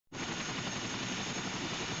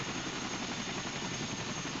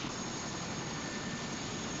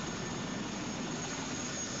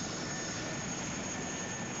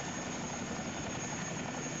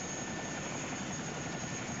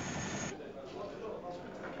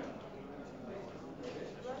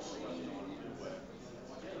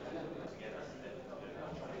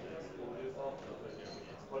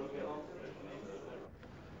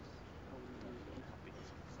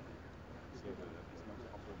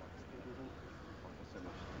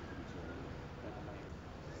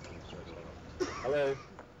Hello.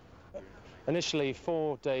 Initially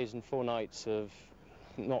 4 days and 4 nights of,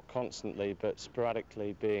 not constantly, but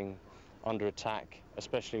sporadically being under attack,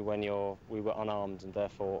 especially when we were unarmed and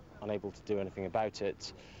therefore unable to do anything about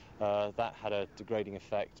it. That had a degrading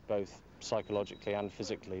effect both psychologically and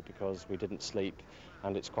physically, because we didn't sleep,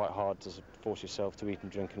 and it's quite hard to force yourself to eat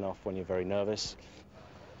and drink enough when you're very nervous.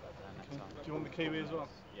 Okay. Do you want the kiwi as well?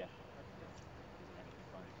 Yeah.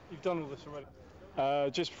 You've done all this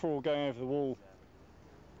already? Just before going over the wall,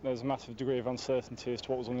 there was a massive degree of uncertainty as to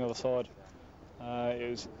what was on the other side.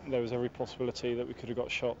 There was every possibility that we could have got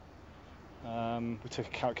shot. We took a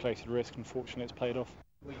calculated risk, and fortunately it's paid off.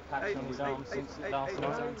 Were you patched on his arm since the last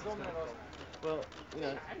night? Well, you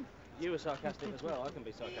know, you were sarcastic as well. I can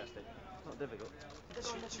be sarcastic. It's not difficult.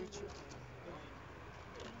 Shoot.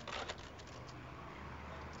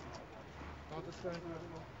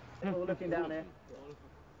 We're looking down here.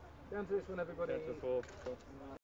 Down to this one, everybody.